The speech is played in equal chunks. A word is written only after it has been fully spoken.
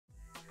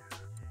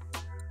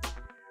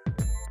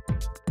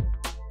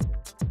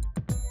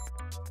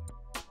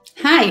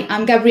Hi,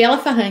 I'm Gabriela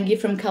Farhangi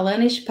from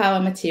Kallanish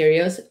Power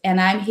Materials, and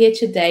I'm here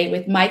today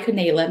with Michael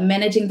Naylor,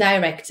 Managing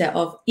Director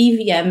of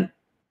EVM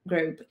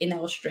Group in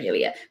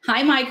Australia.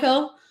 Hi,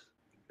 Michael.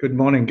 Good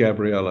morning,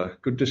 Gabriela.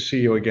 Good to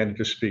see you again,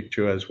 to speak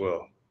to you as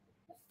well.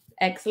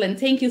 Excellent.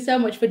 Thank you so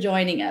much for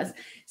joining us.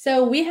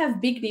 So we have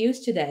big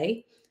news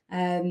today.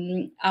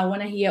 I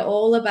want to hear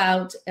all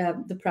about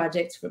the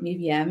projects from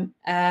EVM.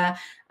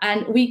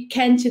 And we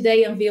can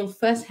today unveil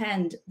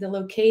firsthand the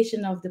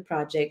location of the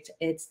project.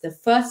 It's the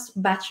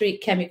first battery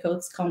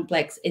chemicals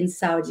complex in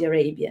Saudi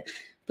Arabia.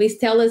 Please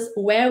tell us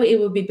where it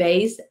will be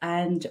based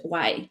and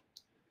why.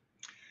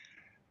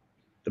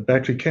 The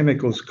battery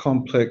chemicals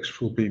complex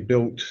will be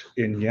built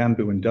in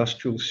Yanbu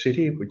Industrial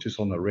City, which is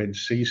on the Red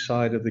Sea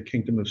side of the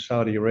Kingdom of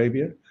Saudi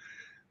Arabia.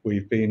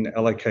 We've been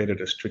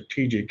allocated a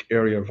strategic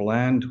area of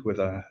land with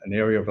an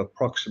area of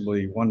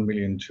approximately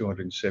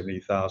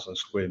 1,270,000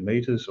 square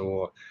meters,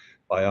 or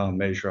by our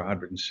measure,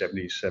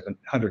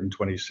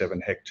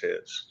 127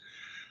 hectares.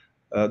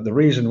 The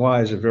reason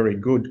why is a very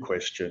good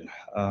question.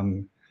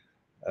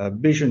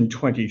 Vision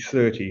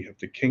 2030 of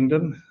the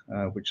Kingdom,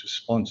 which is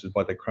sponsored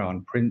by the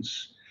Crown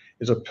Prince,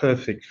 is a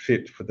perfect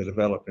fit for the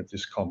development of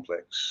this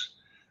complex.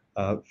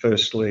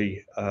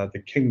 Firstly,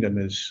 the Kingdom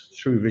is,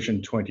 through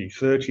Vision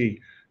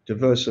 2030,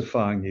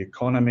 diversifying the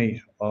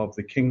economy of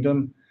the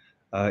Kingdom.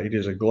 It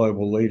is a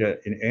global leader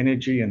in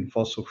energy and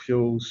fossil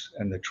fuels,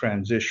 and the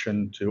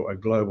transition to a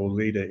global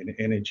leader in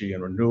energy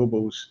and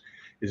renewables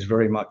is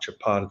very much a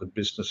part of the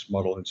business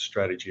model and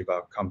strategy of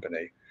our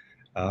company.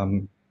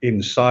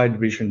 Inside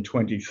Vision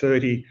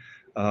 2030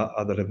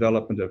 are the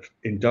development of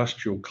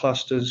industrial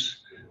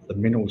clusters, the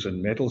minerals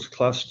and metals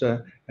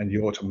cluster, and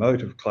the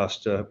automotive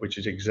cluster, which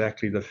is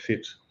exactly the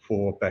fit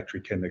for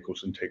battery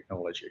chemicals and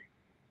technology.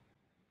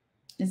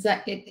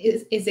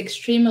 It is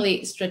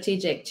extremely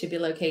strategic to be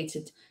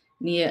located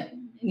near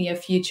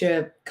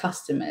future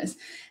customers.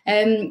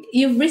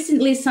 You've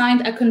recently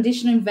signed a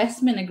conditional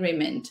investment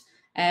agreement.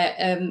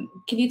 Can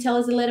you tell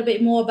us a little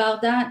bit more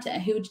about that?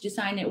 Who did you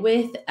sign it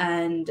with,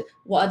 and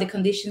what are the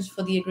conditions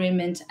for the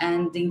agreement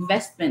and the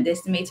investment, the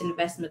estimated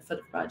investment for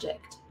the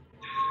project?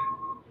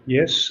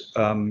 Yes,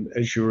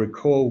 as you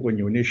recall, when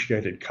you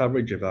initiated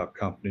coverage of our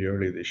company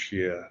earlier this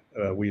year,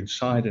 we had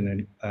signed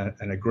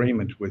an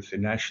agreement with the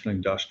National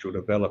Industrial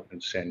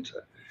Development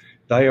Centre.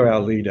 They are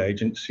our lead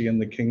agency in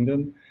the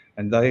Kingdom,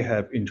 and they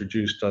have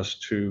introduced us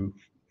to,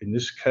 in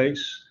this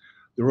case,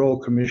 the Royal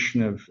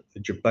Commission of the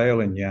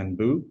Jubail in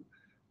Yanbu,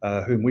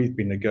 whom we've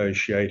been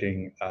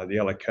negotiating the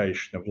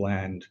allocation of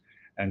land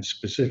and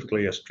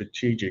specifically a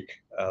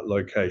strategic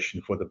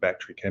location for the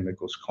battery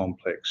chemicals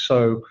complex.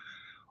 So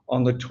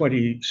on the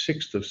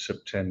 26th of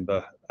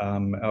September,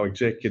 our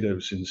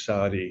executives in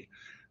Saudi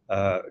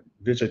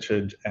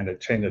visited and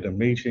attended a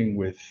meeting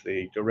with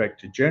the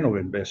Director General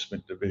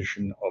Investment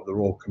Division of the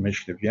Royal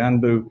Commission of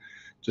Yanbu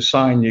to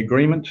sign the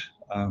agreement.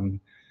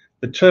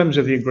 The terms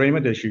of the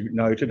agreement, as you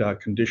noted, are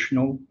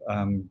conditional.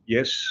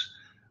 Yes,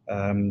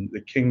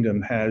 the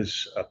Kingdom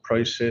has a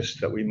process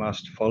that we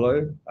must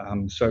follow.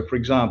 So, for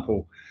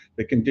example,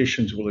 the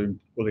conditions will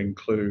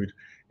include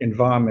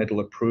environmental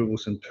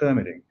approvals and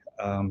permitting.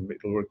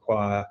 It will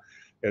require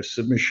a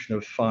submission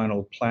of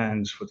final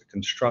plans for the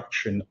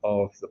construction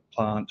of the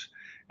plant.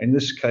 In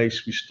this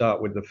case, we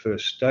start with the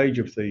first stage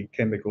of the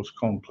chemicals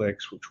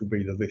complex, which will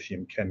be the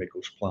lithium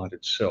chemicals plant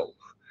itself.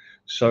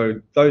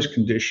 So those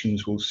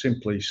conditions will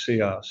simply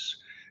see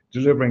us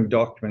delivering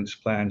documents,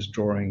 plans,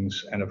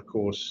 drawings, and of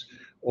course,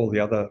 all the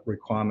other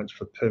requirements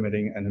for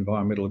permitting and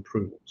environmental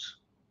approvals.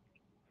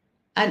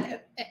 And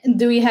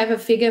do we have a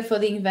figure for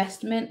the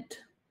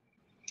investment?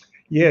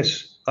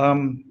 Yes.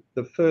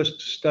 The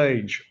first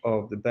stage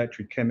of the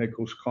battery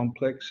chemicals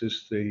complex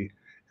is the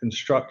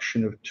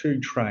construction of 2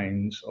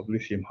 trains of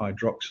lithium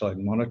hydroxide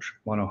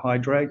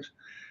monohydrate.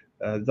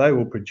 They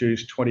will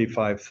produce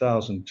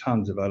 25,000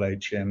 tonnes of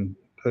LHM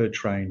per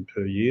train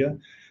per year.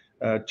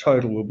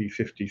 Total will be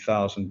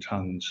 50,000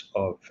 tonnes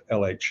of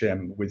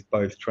LHM with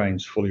both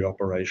trains fully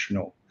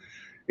operational.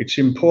 It's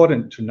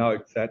important to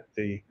note that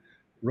the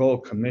Royal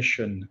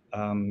Commission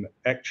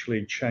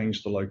actually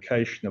changed the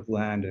location of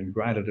land and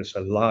granted us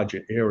a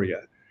larger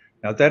area.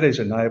 Now that has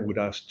enabled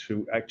us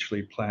to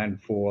actually plan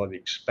for the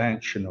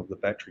expansion of the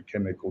battery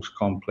chemicals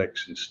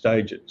complex in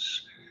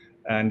stages.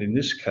 And in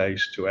this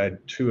case, to add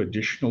 2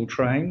 additional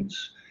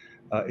trains,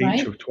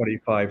 each of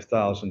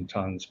 25,000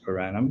 tonnes per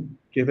annum,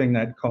 giving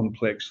that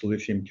complex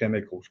lithium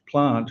chemicals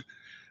plant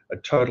a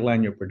total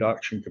annual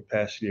production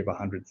capacity of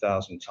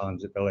 100,000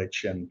 tonnes of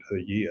LHM per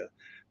year.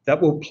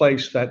 That will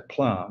place that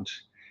plant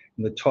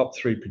in the top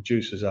 3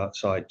 producers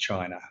outside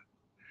China.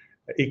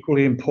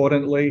 Equally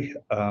importantly,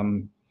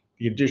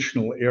 the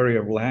additional area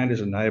of land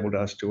has enabled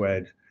us to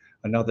add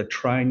another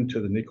train to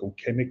the nickel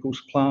chemicals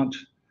plant.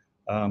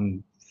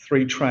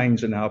 3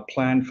 trains are now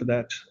planned for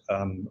that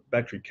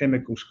battery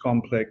chemicals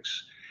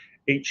complex.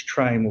 Each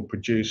train will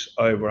produce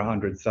over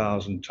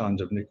 100,000 tonnes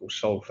of nickel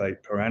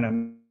sulfate per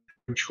annum,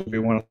 which will be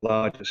one of the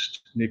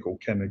largest nickel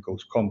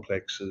chemicals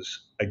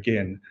complexes,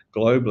 again,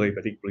 globally,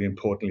 but equally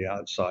importantly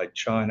outside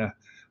China.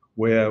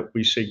 where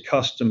we see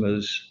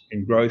customers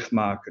in growth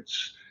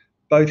markets,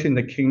 both in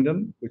the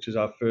Kingdom, which is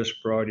our first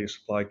priority to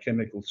supply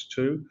chemicals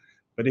to,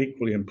 but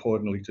equally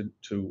importantly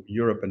to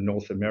Europe and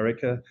North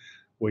America.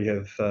 We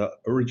have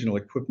original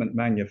equipment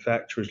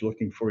manufacturers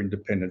looking for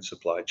independent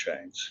supply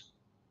chains.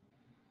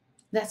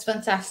 That's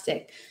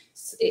fantastic.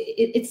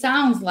 It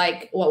sounds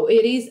like, well,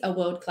 it is a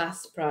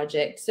world-class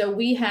project. So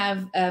we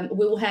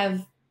will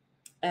have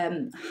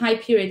high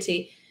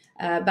purity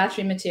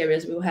battery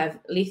materials. We will have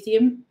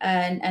lithium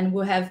and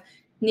we'll have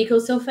nickel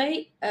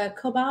sulfate,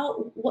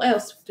 cobalt. What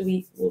else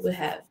will we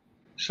have?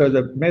 So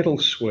the metal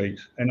suite,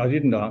 and I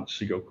didn't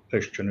answer your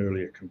question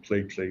earlier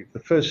completely. The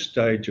first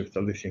stage of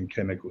the lithium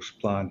chemicals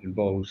plant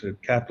involves a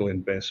capital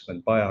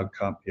investment by our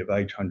company of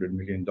 $800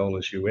 million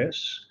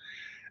US.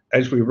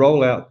 As we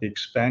roll out the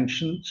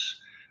expansions,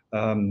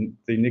 the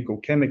nickel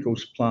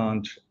chemicals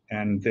plant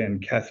and then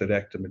cathode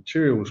active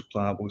materials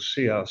plant will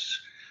see us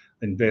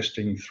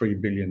investing $3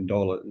 billion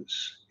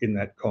in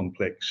that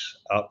complex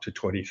up to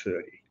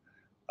 2030.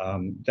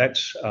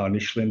 That's our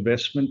initial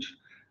investment.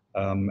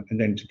 And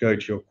then to go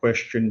to your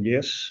question,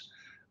 yes,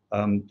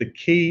 the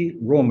key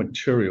raw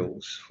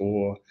materials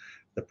for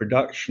the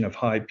production of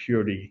high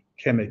purity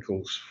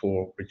chemicals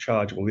for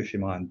rechargeable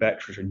lithium ion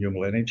batteries and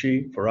renewable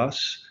energy for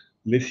us,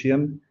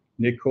 lithium,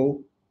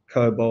 nickel,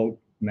 cobalt,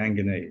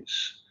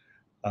 manganese.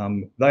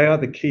 They are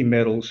the key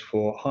metals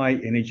for high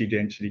energy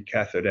density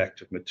cathode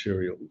active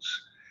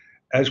materials.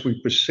 As we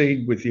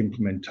proceed with the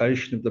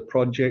implementation of the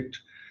project,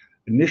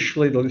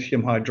 initially the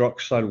lithium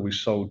hydroxide will be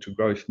sold to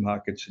growth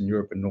markets in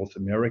Europe and North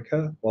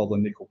America, while the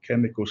nickel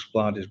chemicals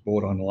plant is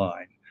brought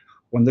online.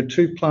 When the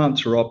two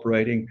plants are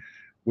operating,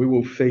 we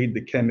will feed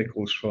the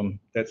chemicals from,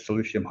 that's the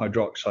lithium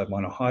hydroxide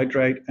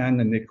monohydrate and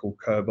the nickel,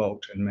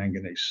 cobalt and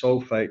manganese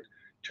sulfate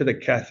to the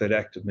cathode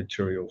active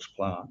materials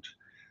plant.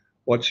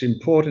 What's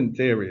important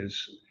there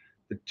is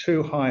the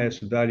two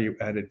highest value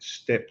added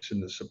steps in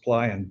the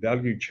supply and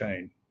value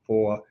chain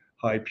for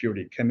high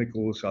purity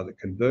chemicals are the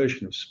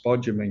conversion of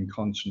spodumene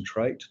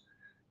concentrate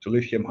to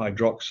lithium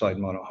hydroxide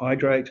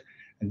monohydrate,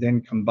 and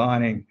then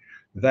combining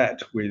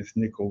that with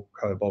nickel,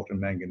 cobalt and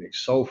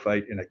manganese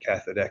sulfate in a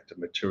cathode active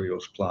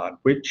materials plant,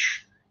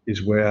 which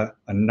is where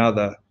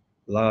another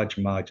large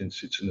margin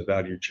sits in the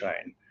value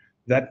chain.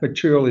 That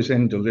material is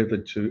then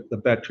delivered to the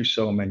battery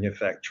cell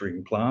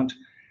manufacturing plant,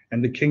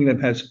 and the Kingdom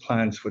has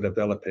plans for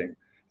developing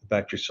a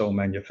battery cell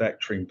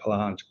manufacturing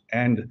plant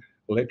and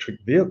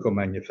electric vehicle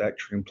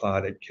manufacturing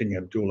plant at King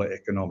Abdullah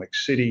Economic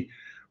City,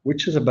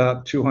 which is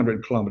about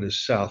 200 kilometers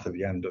south of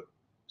Yanbu.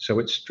 So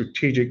it's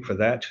strategic for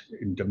that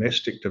in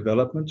domestic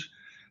development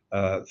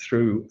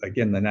through,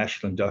 again, the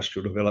National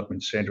Industrial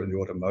Development Center and the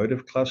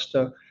automotive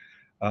cluster.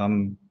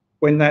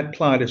 When that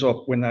plant is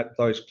up,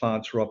 those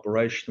plants are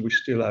operational, we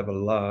still have a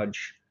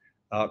large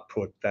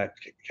output that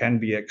can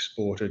be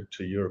exported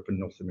to Europe and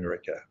North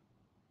America.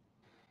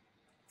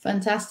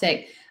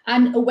 Fantastic.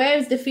 And where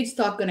is the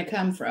feedstock going to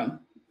come from?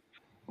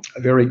 A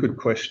very good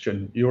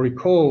question. You'll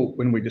recall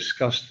when we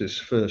discussed this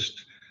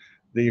first,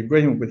 the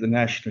agreement with the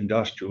National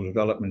Industrial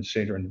Development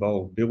Center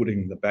involved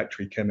building the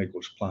battery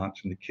chemicals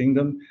plants in the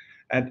Kingdom.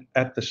 And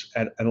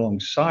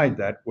alongside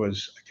that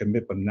was a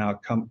commitment on our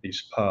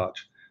company's part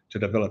to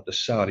develop the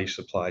Saudi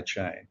supply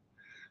chain.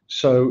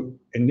 So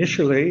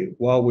initially,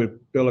 while we're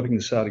developing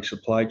the Saudi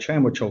supply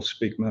chain, which I'll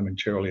speak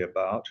momentarily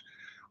about,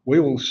 we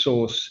will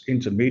source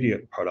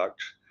intermediate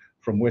product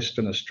from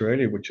Western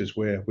Australia, which is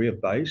where we're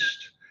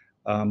based.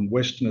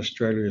 Western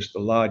Australia is the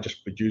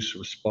largest producer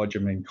of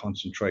spodumene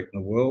concentrate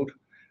in the world.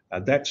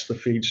 That's the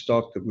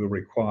feedstock that we'll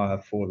require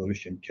for the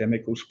lithium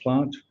chemicals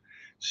plant.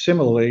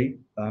 Similarly,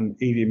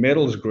 EV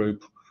Metals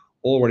Group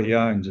already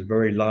owns a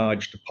very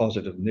large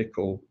deposit of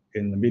nickel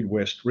in the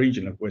Midwest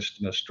region of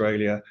Western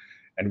Australia,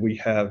 and we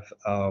have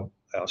our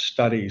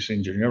studies,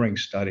 engineering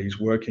studies,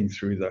 working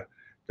through the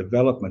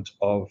development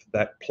of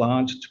that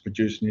plant to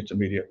produce an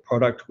intermediate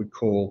product we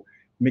call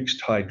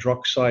mixed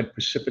hydroxide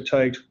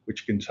precipitate,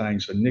 which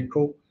contains the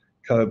nickel,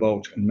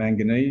 cobalt and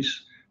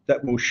manganese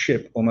that will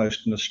ship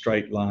almost in a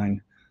straight line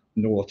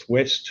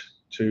northwest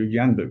to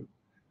Yanbu.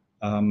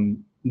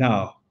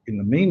 Now, in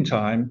the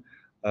meantime,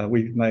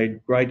 we've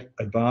made great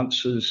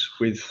advances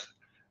with,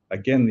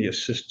 again, the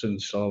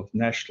assistance of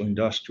National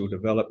Industrial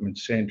Development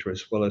Center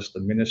as well as the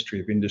Ministry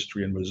of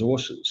Industry and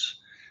Resources.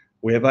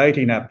 We have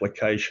 18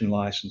 application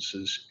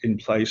licenses in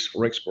place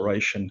for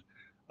exploration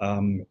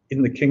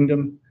in the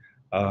Kingdom.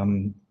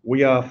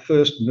 We are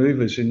first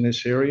movers in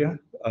this area.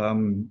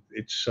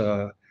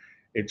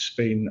 It's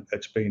been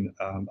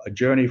a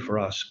journey for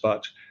us,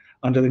 but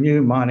under the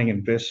new mining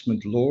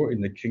investment law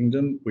in the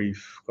Kingdom,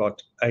 we've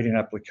got 18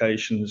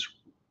 applications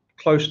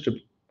close to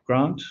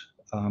grant,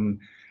 and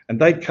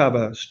they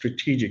cover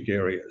strategic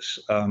areas.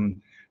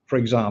 For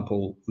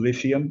example,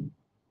 lithium,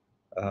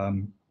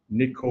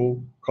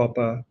 nickel,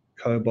 copper,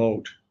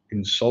 cobalt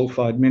in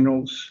sulfide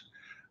minerals.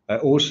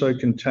 Also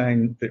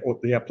contain,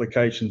 the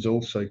applications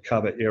also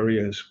cover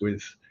areas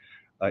with,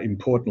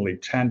 importantly,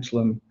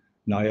 tantalum,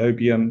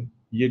 niobium,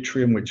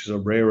 yttrium, which is a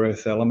rare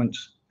earth element,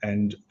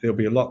 and there'll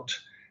be a lot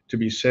to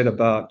be said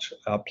about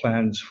our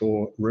plans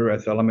for rare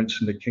earth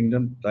elements in the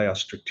kingdom. They are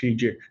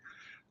strategic.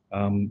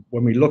 When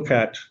we look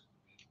at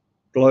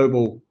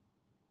global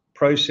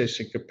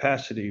processing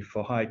capacity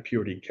for high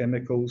purity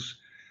chemicals,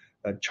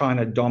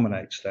 China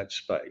dominates that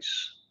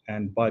space.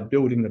 And by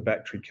building the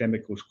battery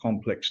chemicals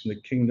complex in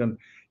the kingdom,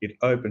 it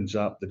opens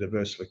up the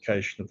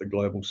diversification of the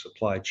global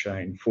supply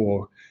chain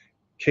for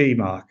key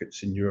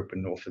markets in Europe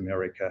and North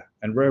America.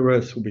 And rare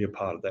earths will be a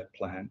part of that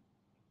plan.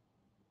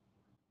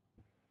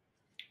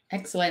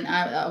 Excellent.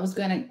 I was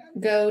going to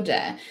go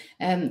there.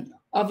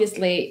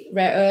 Obviously,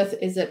 rare earth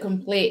is a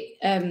complete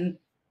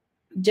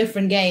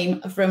different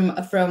game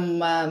from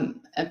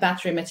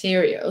battery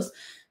materials.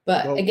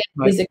 But well, again,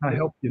 can I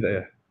help you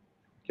there?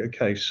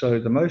 Okay, so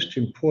the most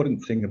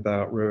important thing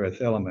about rare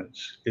earth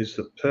elements is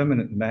that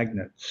permanent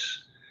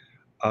magnets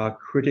are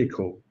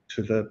critical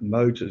to the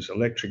motors,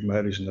 electric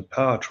motors in the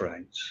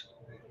powertrains.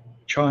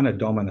 China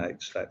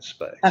dominates that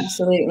space.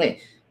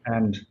 Absolutely.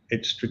 And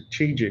it's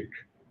strategic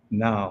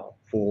now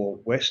for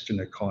Western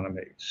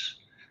economies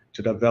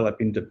to develop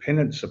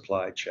independent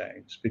supply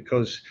chains,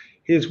 because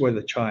here's where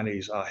the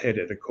Chinese are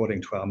headed,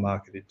 according to our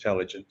market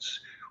intelligence.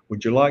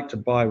 Would you like to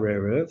buy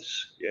rare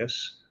earths?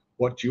 Yes.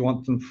 What do you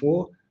want them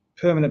for?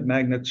 Permanent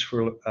magnets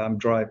for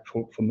drive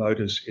for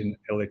motors in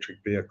electric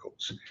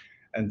vehicles.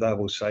 And they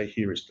will say,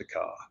 here is the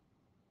car.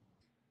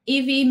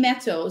 EV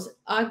metals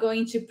are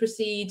going to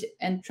proceed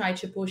and try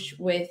to push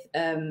with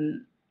rare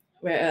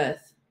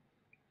earth.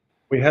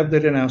 We have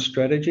that in our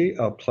strategy,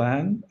 our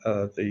plan.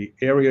 The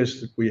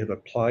areas that we have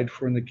applied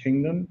for in the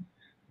kingdom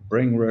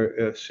bring rare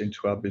earths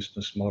into our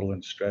business model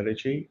and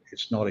strategy.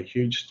 It's not a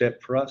huge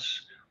step for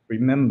us.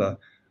 Remember,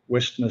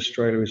 Western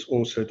Australia is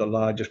also the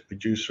largest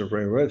producer of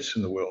rare earths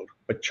in the world,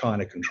 but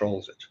China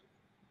controls it.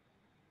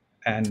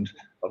 And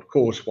of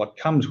course, what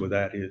comes with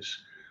that is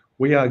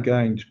we are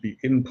going to be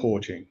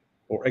importing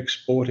or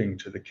exporting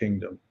to the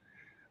kingdom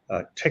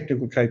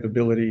technical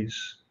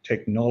capabilities,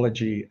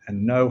 technology,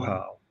 and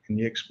know-how in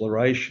the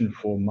exploration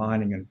for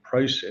mining and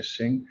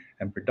processing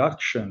and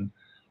production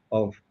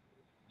of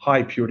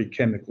high purity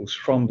chemicals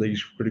from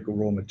these critical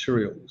raw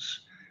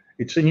materials.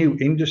 It's a new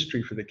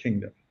industry for the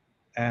kingdom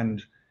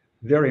and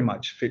very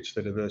much fits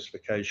the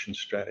diversification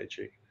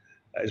strategy.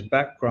 As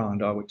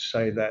background, I would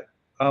say that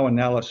our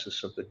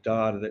analysis of the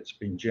data that's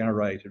been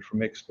generated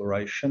from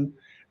exploration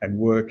and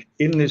work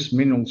in this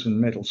minerals and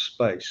metal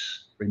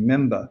space,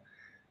 remember,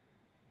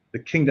 the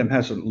kingdom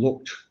hasn't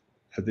looked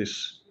for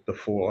this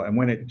before. And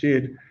when it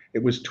did,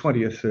 it was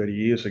 20 or 30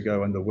 years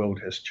ago, and the world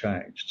has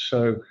changed.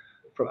 So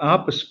from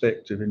our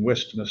perspective in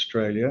Western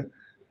Australia,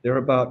 they're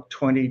about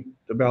 30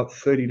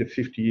 to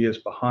 50 years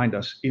behind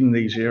us in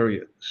these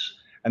areas.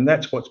 And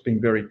that's what's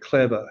been very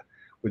clever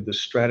with the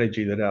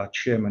strategy that our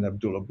chairman,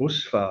 Abdullah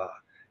Busfar,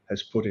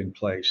 has put in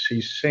place.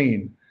 He's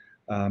seen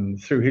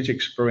through his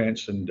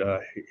experience and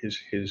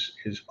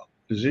his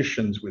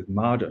positions with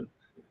Mardin.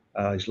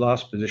 His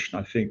last position,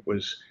 I think,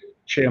 was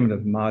chairman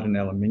of Mardin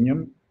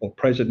Aluminium or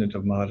president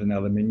of Mardin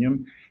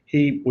Aluminium.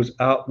 He was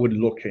outward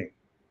looking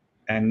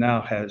and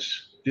now has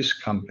this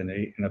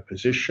company in a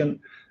position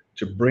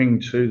to bring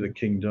to the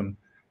kingdom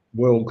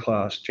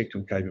world-class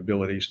technical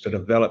capabilities to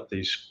develop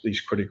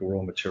these critical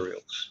raw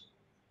materials.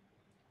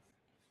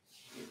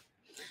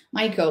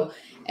 Michael,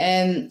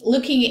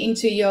 looking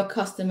into your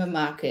customer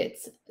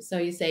markets, so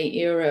you say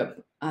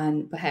Europe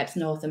and perhaps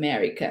North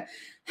America,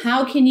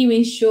 how can you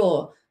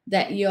ensure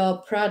that your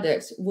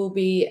products will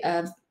be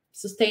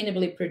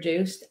sustainably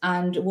produced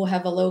and will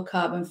have a low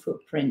carbon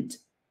footprint?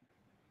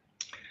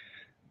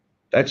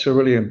 That's a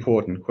really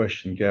important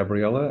question,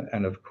 Gabriella.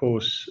 And of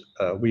course,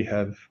 we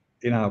have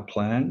in our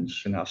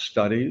plans, in our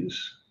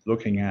studies,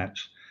 looking at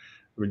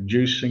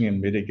reducing and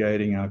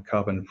mitigating our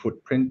carbon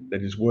footprint.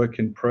 That is work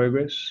in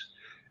progress.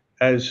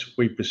 As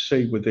we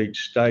proceed with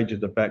each stage of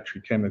the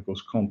battery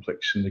chemicals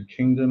complex in the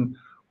kingdom,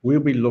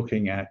 we'll be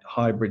looking at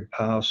hybrid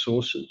power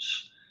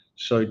sources.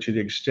 So to the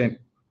extent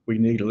we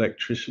need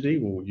electricity,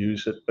 we'll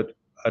use it, but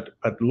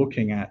at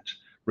looking at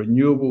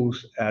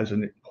renewables as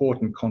an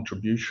important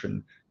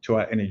contribution to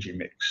our energy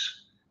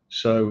mix.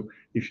 So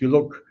if you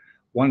look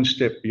one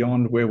step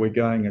beyond where we're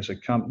going as a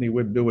company,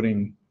 we're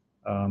building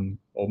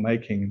or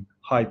making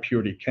high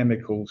purity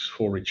chemicals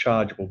for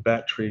rechargeable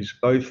batteries,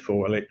 both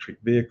for electric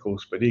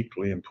vehicles, but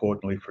equally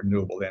importantly for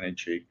renewable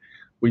energy.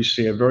 We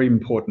see a very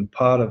important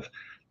part of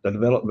the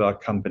development of our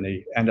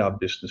company and our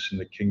business in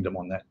the kingdom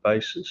on that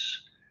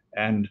basis.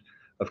 And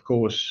of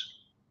course,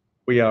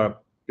 we are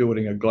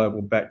building a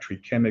global battery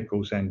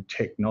chemicals and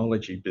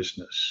technology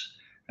business.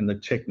 And the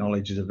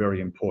technology is a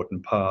very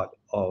important part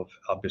of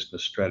our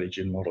business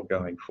strategy and model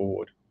going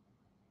forward.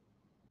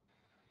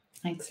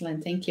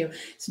 Excellent, thank you.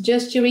 So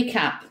just to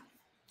recap,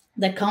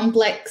 the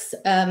complex,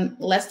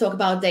 let's talk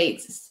about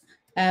dates.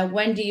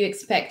 When do you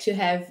expect to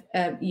have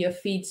your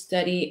FEED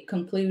study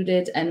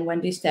concluded, and when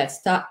do you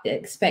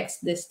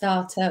expect the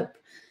startup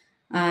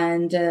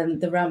and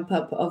the ramp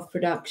up of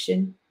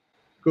production?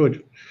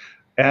 Good.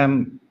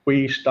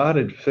 We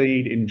started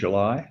FEED in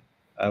July.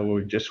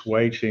 We're just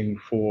waiting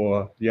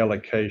for the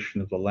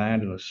allocation of the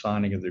land and the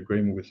signing of the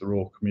agreement with the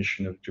Royal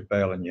Commission of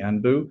Jubail and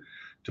Yanbu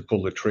to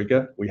pull the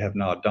trigger. We have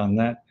now done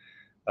that.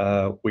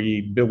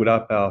 We built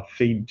up our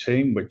feed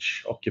team,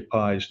 which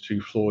occupies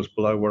 2 floors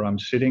below where I'm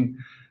sitting.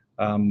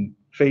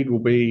 Feed will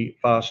be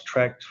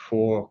fast-tracked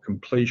for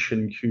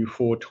completion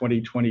Q4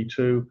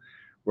 2022,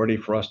 ready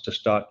for us to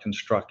start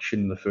construction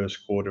in the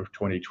first quarter of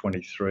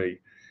 2023.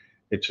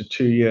 It's an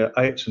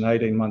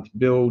 18-month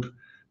build.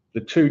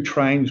 The 2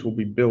 trains will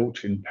be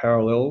built in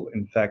parallel.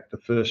 In fact, the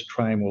first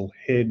train will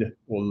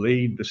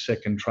lead the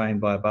second train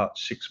by about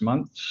 6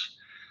 months.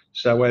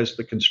 So as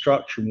the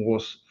construction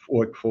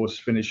workforce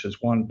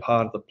finishes one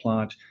part of the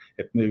plant,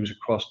 it moves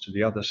across to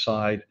the other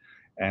side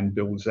and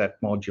builds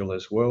that module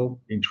as well.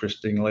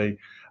 Interestingly,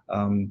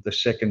 the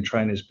second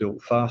train is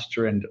built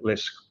faster and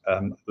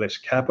less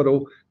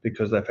capital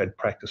because they've had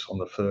practice on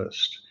the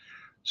first.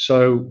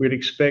 So we'd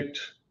expect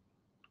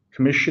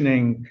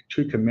commissioning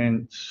to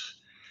commence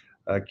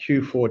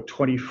Q4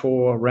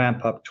 24,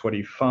 ramp up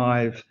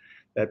 25.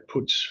 That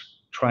puts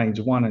trains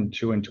 1 and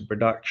 2 into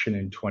production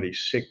in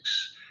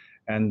 26.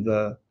 And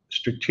the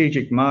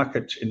strategic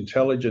market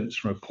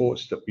intelligence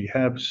reports that we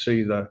have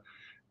see the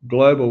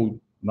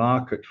global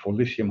market for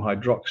lithium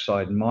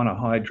hydroxide and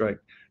monohydrate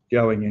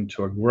going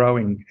into a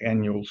growing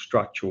annual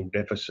structural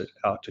deficit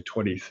out to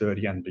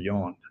 2030 and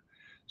beyond.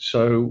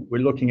 So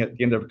we're looking at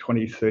the end of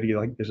 2030,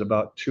 like there's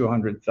about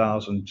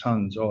 200,000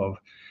 tons of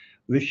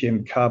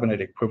lithium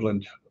carbonate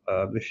equivalent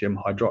lithium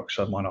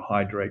hydroxide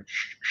monohydrate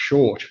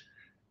short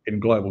in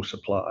global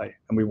supply.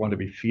 And we want to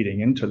be feeding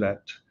into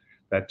that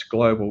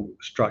global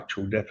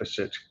structural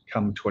deficit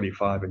come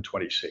 25 and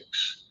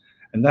 26.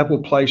 And that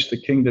will place the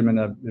kingdom in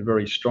a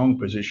very strong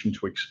position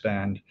to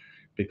expand,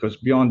 because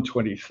beyond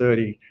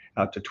 2030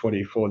 out to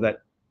 24,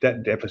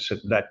 that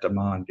deficit, that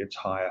demand gets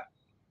higher.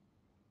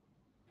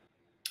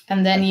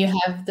 And then you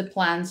have the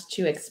plans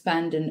to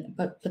expand and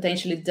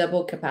potentially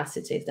double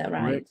capacity, is that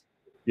right?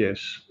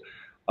 Yes.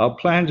 Our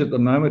plans at the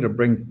moment are to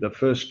bring the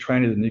first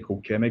train of the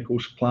nickel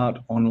chemicals plant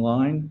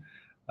online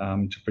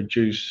to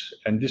produce.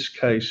 In this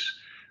case,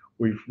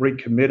 we've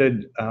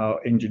recommitted our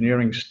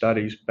engineering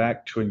studies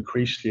back to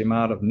increase the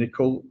amount of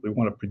nickel we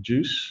want to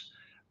produce.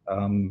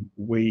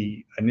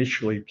 We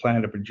initially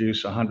planned to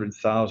produce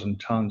 100,000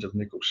 tons of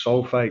nickel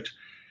sulfate,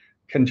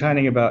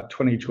 containing about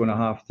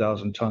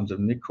 22,500 tons of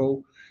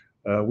nickel.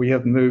 We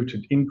have moved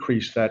to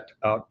increase that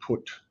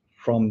output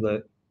from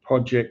the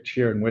project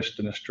here in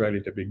Western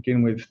Australia to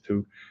begin with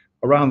to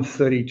around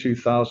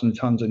 32,000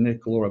 tons of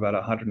nickel, or about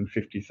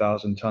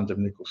 150,000 tons of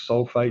nickel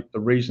sulfate. The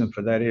reason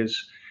for that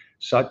is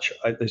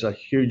there's a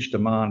huge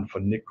demand for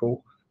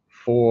nickel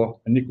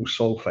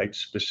sulfate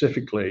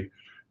specifically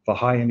for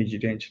high energy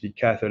density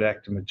cathode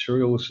active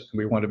materials, and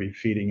we want to be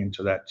feeding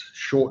into that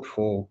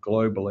shortfall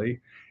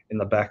globally in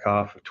the back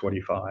half of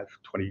 25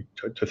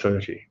 to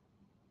 30.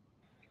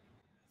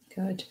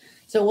 Good.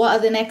 So what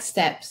are the next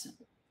steps,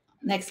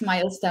 next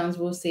milestones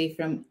we'll see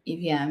from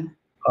EVM?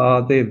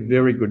 They're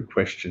very good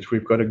questions.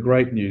 We've got a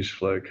great news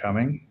flow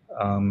coming.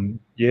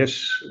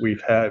 Yes,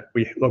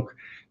 look,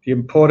 the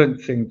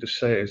important thing to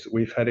say is that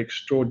we've had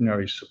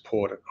extraordinary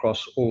support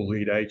across all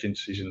lead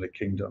agencies in the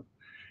kingdom.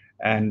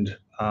 And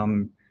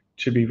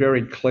to be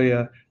very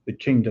clear, the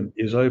kingdom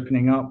is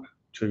opening up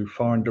to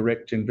foreign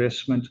direct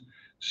investment.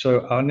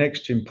 So our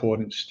next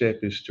important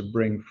step is to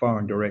bring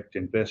foreign direct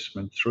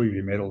investment through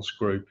the Metals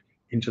Group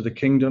into the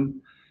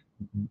kingdom.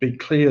 Be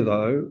clear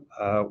though,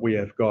 we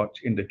have got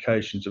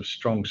indications of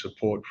strong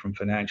support from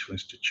financial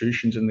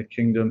institutions in the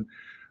kingdom,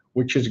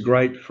 which is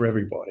great for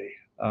everybody.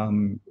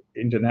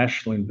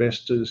 International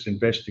investors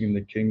investing in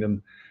the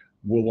kingdom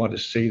will want to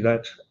see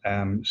that.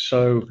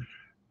 So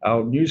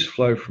our news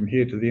flow from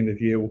here to the end of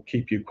the year will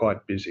keep you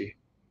quite busy.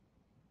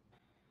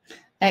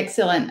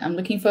 Excellent. I'm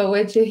looking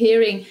forward to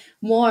hearing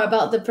more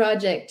about the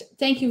project.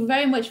 Thank you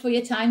very much for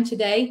your time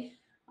today,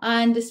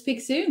 and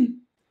speak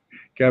soon.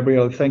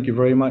 Gabrielle, thank you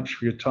very much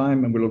for your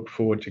time, and we look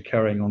forward to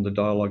carrying on the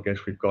dialogue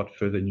as we've got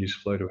further news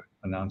flow to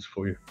announce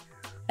for you.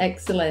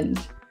 Excellent.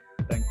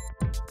 Thank you.